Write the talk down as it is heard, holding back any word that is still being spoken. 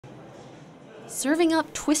Serving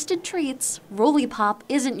up twisted treats, Rollipop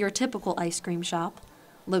isn't your typical ice cream shop.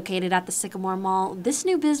 Located at the Sycamore Mall, this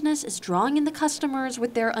new business is drawing in the customers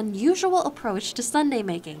with their unusual approach to sundae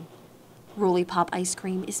making. Rollipop ice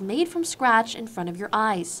cream is made from scratch in front of your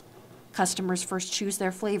eyes. Customers first choose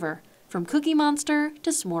their flavor, from Cookie Monster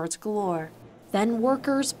to S'mores Galore. Then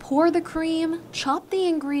workers pour the cream, chop the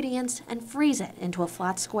ingredients, and freeze it into a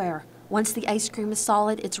flat square. Once the ice cream is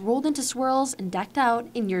solid, it's rolled into swirls and decked out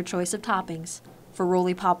in your choice of toppings. For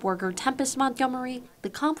Rollipop worker Tempest Montgomery, the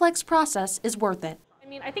complex process is worth it.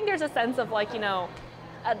 I think there's a sense of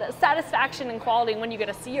the satisfaction and quality when you get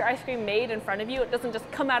to see your ice cream made in front of you. It doesn't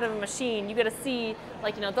just come out of a machine. You get to see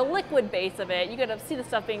the liquid base of it. You get to see the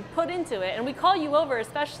stuff being put into it. And we call you over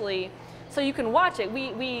especially so you can watch it.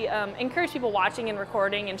 We encourage people watching and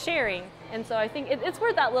recording and sharing. And so I think it's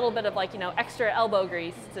worth that little bit of extra elbow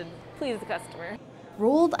grease to please the customer.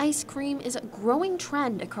 Rolled ice cream is a growing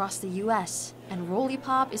trend across the U.S., and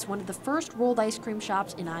Rollipop is one of the first rolled ice cream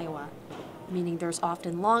shops in Iowa, meaning there's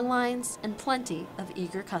often long lines and plenty of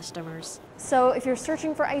eager customers. So if you're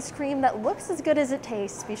searching for ice cream that looks as good as it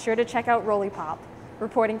tastes, be sure to check out Rollipop.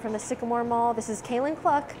 Reporting from the Sycamore Mall, this is Kaylin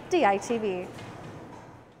Cluck, DITV.